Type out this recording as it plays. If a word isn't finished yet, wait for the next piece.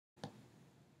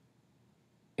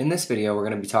In this video, we're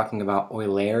going to be talking about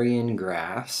Eulerian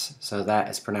graphs. So that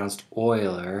is pronounced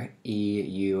Euler,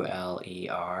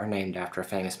 E-U-L-E-R, named after a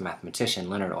famous mathematician,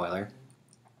 Leonard Euler.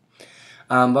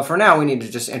 But for now, we need to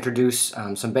just introduce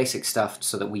some basic stuff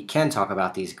so that we can talk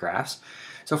about these graphs.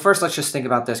 So first, let's just think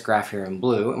about this graph here in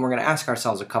blue, and we're going to ask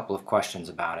ourselves a couple of questions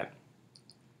about it.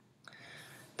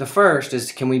 The first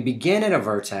is, can we begin at a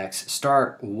vertex,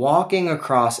 start walking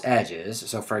across edges?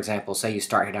 So for example, say you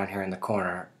start down here in the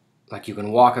corner, like you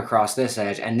can walk across this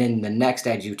edge, and then the next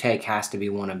edge you take has to be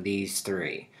one of these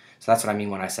three. So that's what I mean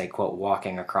when I say, quote,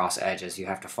 walking across edges. You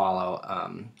have to follow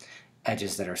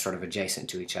edges that are sort of adjacent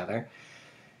to each other.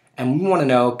 And we want to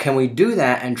know, can we do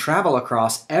that and travel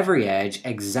across every edge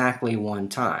exactly one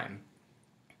time?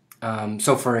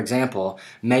 So for example,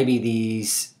 maybe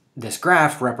this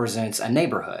graph represents a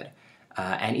neighborhood,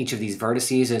 and each of these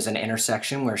vertices is an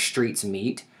intersection where streets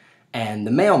meet. And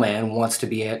the mailman wants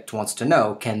to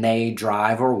know, can they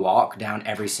drive or walk down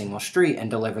every single street and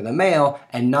deliver the mail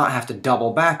and not have to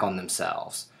double back on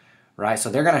themselves, right? So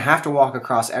they're going to have to walk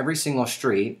across every single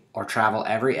street or travel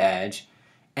every edge.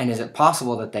 And is it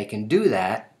possible that they can do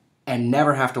that and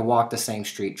never have to walk the same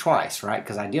street twice, right?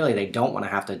 Because ideally they don't want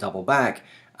to have to double back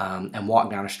and walk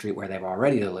down a street where they've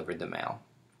already delivered the mail.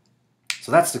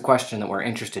 So that's the question that we're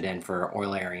interested in for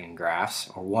Eulerian graphs,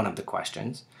 or one of the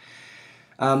questions.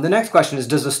 The next question is,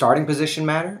 does the starting position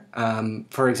matter?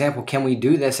 For example, can we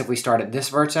do this if we start at this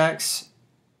vertex?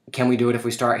 Can we do it if we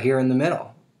start here in the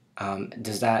middle?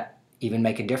 Does that even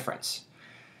make a difference?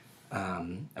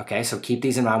 Okay, so keep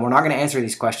these in mind. We're not going to answer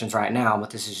these questions right now, but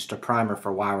this is just a primer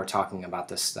for why we're talking about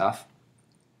this stuff.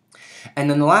 And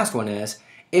then the last one is,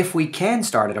 if we can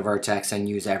start at a vertex and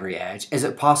use every edge, is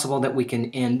it possible that we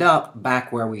can end up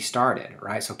back where we started,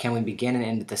 right? So can we begin and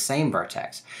end at the same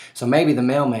vertex? So maybe the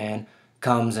mailman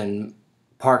comes and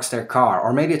parks their car,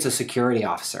 or maybe it's a security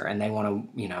officer and they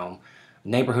want to,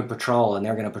 neighborhood patrol, and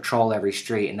they're going to patrol every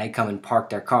street, and they come and park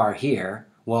their car here.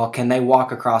 Well, can they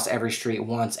walk across every street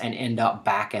once and end up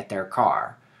back at their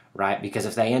car, right? Because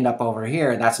if they end up over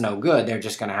here, that's no good. They're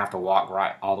just going to have to walk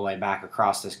right all the way back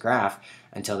across this graph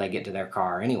until they get to their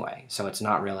car anyway. So it's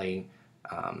not really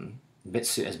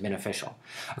as beneficial.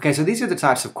 Okay, so these are the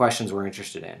types of questions we're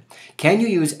interested in. Can you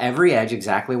use every edge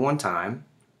exactly one time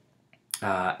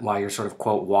while you're sort of,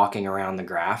 quote, walking around the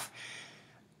graph?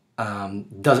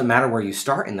 Doesn't matter where you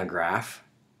start in the graph.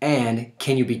 And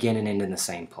can you begin and end in the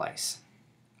same place?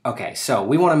 Okay, so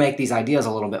we want to make these ideas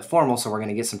a little bit formal, so we're going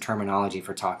to get some terminology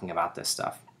for talking about this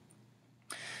stuff.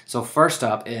 So first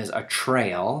up is a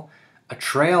trail. A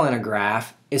trail in a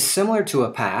graph is similar to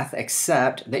a path,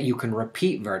 except that you can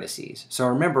repeat vertices. So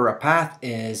remember, a path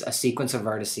is a sequence of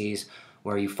vertices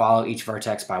where you follow each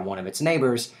vertex by one of its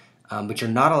neighbors, but you're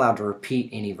not allowed to repeat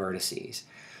any vertices.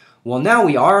 Well, now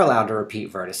we are allowed to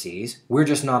repeat vertices. We're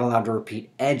just not allowed to repeat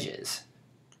edges.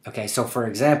 Okay, so for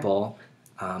example,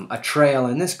 a trail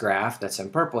in this graph that's in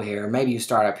purple here, maybe you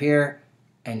start up here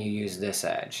and you use this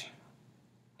edge.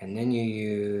 And then you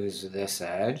use this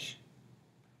edge.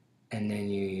 And then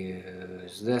you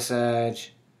use this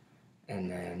edge.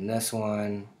 And then this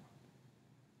one.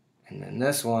 And then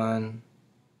this one.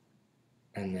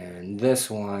 And then this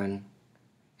one.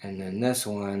 And then this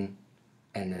one,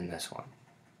 and then this one.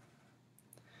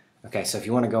 Okay, so if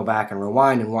you want to go back and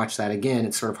rewind and watch that again,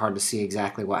 it's sort of hard to see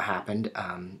exactly what happened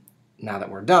now that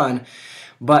we're done.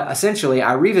 But essentially,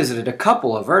 I revisited a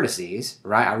couple of vertices,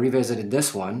 right? I revisited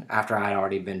this one after I had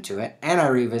already been to it, and I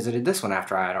revisited this one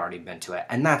after I had already been to it,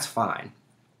 and that's fine.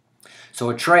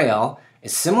 So a trail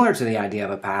is similar to the idea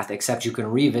of a path, except you can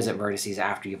revisit vertices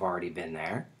after you've already been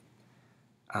there.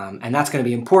 And that's going to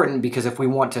be important because if we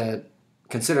want to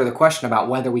consider the question about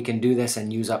whether we can do this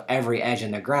and use up every edge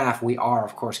in the graph, we are,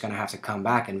 of course, going to have to come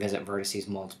back and visit vertices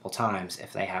multiple times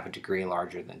if they have a degree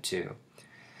larger than 2.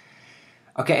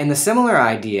 Okay, and the similar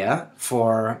idea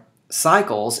for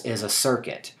cycles is a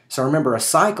circuit. So remember, a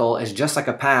cycle is just like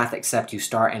a path, except you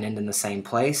start and end in the same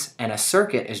place, and a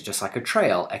circuit is just like a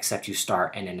trail, except you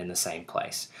start and end in the same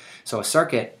place. So a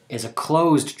circuit is a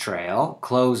closed trail.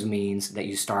 Closed means that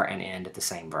you start and end at the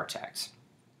same vertex.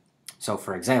 So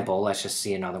for example, let's just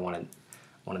see another one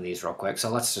of these real quick. So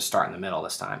let's just start in the middle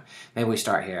this time. Maybe we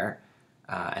start here,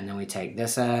 and then we take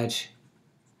this edge,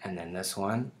 and then this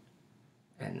one,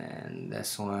 and then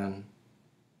this one,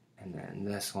 and then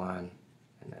this one,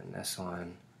 and then this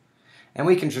one. And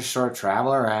we can just sort of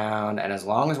travel around, and as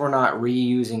long as we're not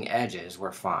reusing edges,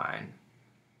 we're fine.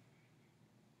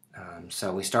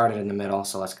 So we started in the middle,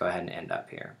 so let's go ahead and end up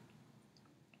here.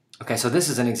 Okay, so this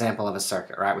is an example of a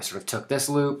circuit, right? We sort of took this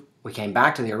loop, we came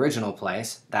back to the original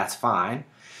place, that's fine,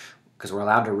 because we're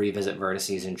allowed to revisit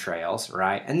vertices and trails,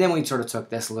 right? And then we sort of took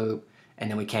this loop, and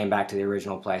then we came back to the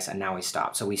original place, and now we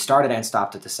stopped. So we started and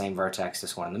stopped at the same vertex,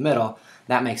 this one in the middle.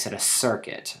 That makes it a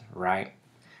circuit, right?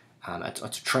 It's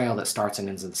a trail that starts and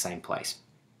ends in the same place.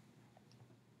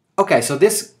 Okay, so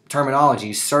this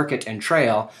terminology, circuit and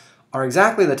trail, are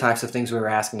exactly the types of things we were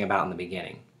asking about in the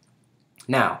beginning.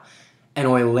 Now, an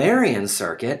Eulerian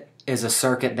circuit is a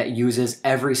circuit that uses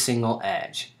every single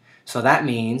edge. So that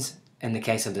means, in the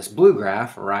case of this blue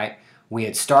graph, right, we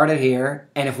had started here,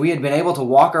 and if we had been able to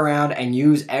walk around and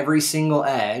use every single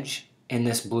edge in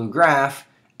this blue graph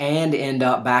and end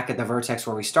up back at the vertex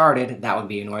where we started, that would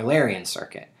be an Eulerian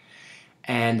circuit.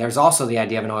 And there's also the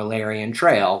idea of an Eulerian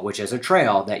trail, which is a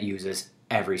trail that uses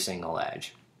every single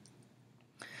edge.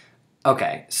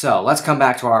 Okay, so let's come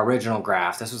back to our original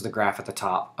graph. This was the graph at the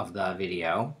top of the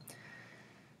video.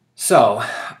 So,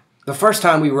 the first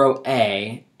time we wrote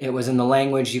A, it was in the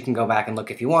language, you can go back and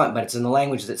look if you want, but it's in the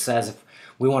language that says if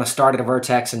we want to start at a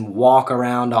vertex and walk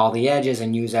around all the edges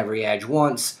and use every edge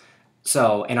once.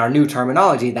 So, in our new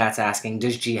terminology, that's asking,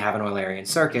 does G have an Eulerian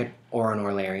circuit or an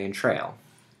Eulerian trail?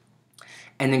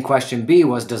 And then question B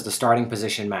was, does the starting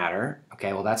position matter?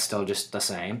 Okay, well that's still just the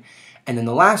same. And then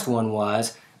the last one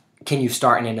was, can you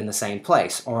start and end in the same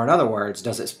place? Or in other words,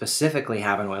 does it specifically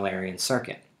have an Eulerian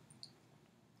circuit?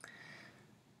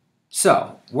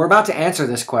 So, we're about to answer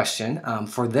this question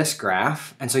for this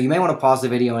graph, and so you may want to pause the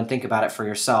video and think about it for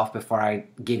yourself before I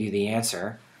give you the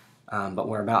answer, but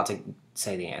we're about to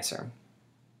say the answer.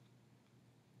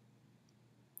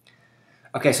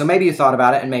 Okay, so maybe you thought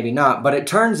about it and maybe not, but it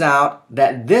turns out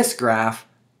that this graph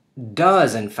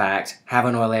does in fact have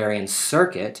an Eulerian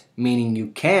circuit, meaning you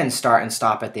can start and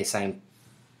stop at the same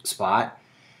spot,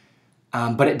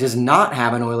 but it does not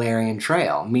have an Eulerian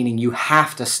trail, meaning you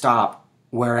have to stop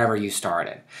wherever you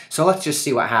started. So let's just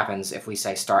see what happens if we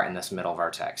say start in this middle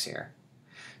vertex here.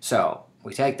 So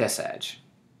we take this edge,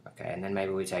 okay, and then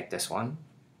maybe we take this one,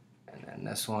 and then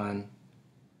this one,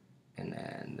 and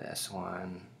then this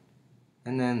one,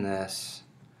 and then this,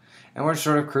 and we're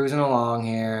sort of cruising along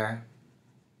here.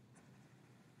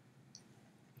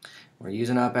 We're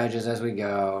using up edges as we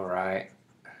go, right?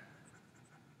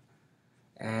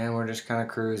 And we're just kind of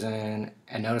cruising.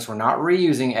 And notice we're not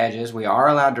reusing edges. We are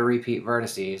allowed to repeat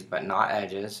vertices, but not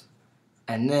edges.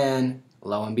 And then,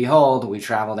 lo and behold, we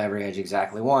traveled every edge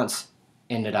exactly once,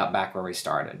 ended up back where we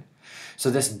started. So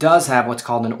this does have what's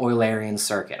called an Eulerian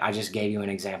circuit. I just gave you an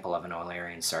example of an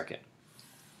Eulerian circuit.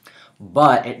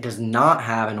 But it does not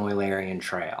have an Eulerian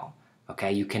trail.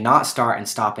 Okay, you cannot start and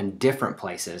stop in different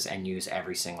places and use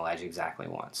every single edge exactly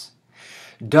once.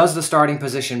 Does the starting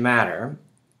position matter?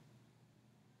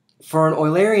 For an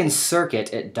Eulerian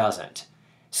circuit, it doesn't.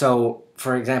 So,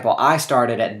 for example, I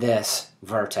started at this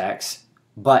vertex,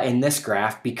 but in this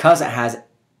graph, because it has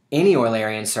any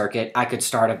Eulerian circuit, I could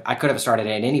have started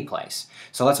at any place.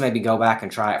 So let's maybe go back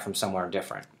and try it from somewhere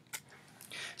different.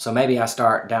 So maybe I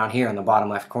start down here in the bottom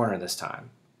left corner this time.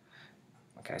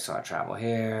 Okay, so I travel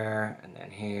here, and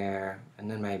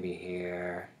then maybe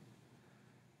here.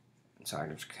 And so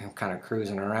I'm just kind of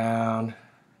cruising around.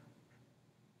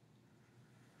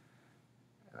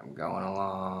 I'm going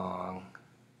along.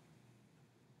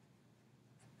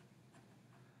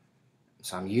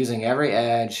 So I'm using every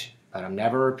edge, but I'm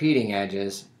never repeating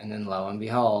edges, and then lo and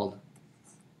behold,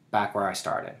 back where I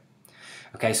started.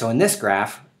 Okay, so in this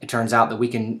graph, it turns out that we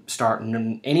can start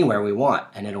anywhere we want,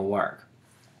 and it'll work.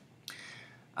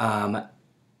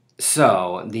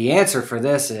 So the answer for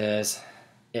this is,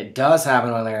 it does have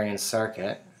an Eulerian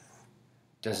circuit,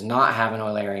 does not have an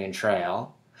Eulerian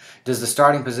trail. Does the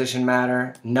starting position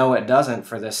matter? No, it doesn't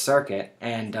for this circuit.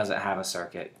 And does it have a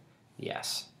circuit?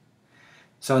 Yes.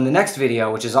 So in the next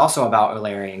video, which is also about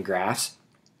Eulerian graphs,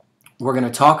 we're going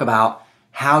to talk about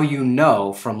how you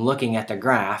know from looking at the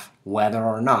graph whether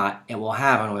or not it will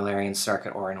have an Eulerian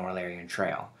circuit or an Eulerian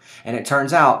trail. And it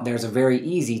turns out there's a very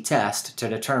easy test to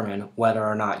determine whether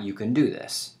or not you can do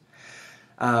this.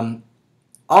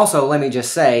 Also, let me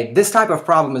just say, this type of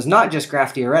problem is not just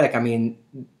graph theoretic. I mean,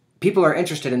 people are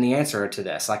interested in the answer to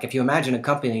this. Like if you imagine a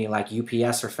company like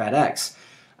UPS or FedEx,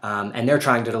 and they're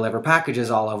trying to deliver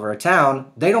packages all over a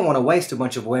town, they don't want to waste a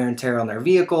bunch of wear and tear on their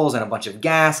vehicles and a bunch of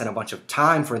gas and a bunch of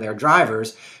time for their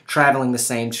drivers traveling the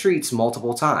same streets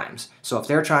multiple times. So if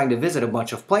they're trying to visit a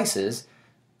bunch of places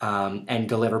and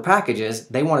deliver packages,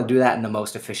 they want to do that in the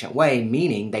most efficient way,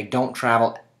 meaning they don't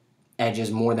travel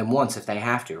edges more than once if they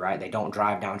have to, right? They don't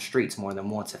drive down streets more than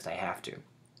once if they have to.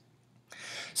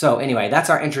 So anyway,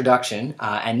 that's our introduction,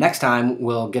 and next time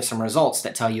we'll give some results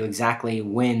that tell you exactly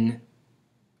when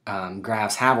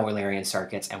graphs have Eulerian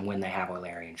circuits and when they have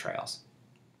Eulerian trails.